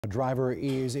A driver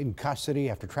is in custody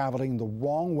after traveling the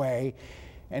wrong way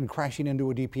and crashing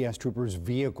into a DPS trooper's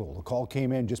vehicle. The call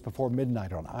came in just before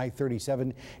midnight on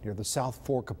I-37 near the South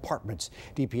Fork Apartments.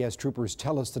 DPS troopers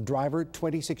tell us the driver,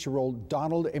 26-year-old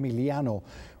Donald Emiliano,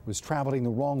 was traveling the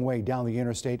wrong way down the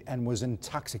interstate and was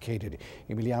intoxicated.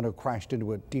 Emiliano crashed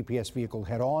into a DPS vehicle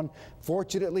head-on.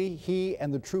 Fortunately, he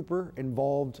and the trooper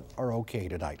involved are okay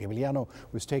tonight. Emiliano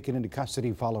was taken into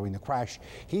custody following the crash.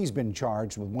 He's been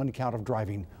charged with 1 count of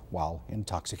driving while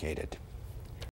intoxicated.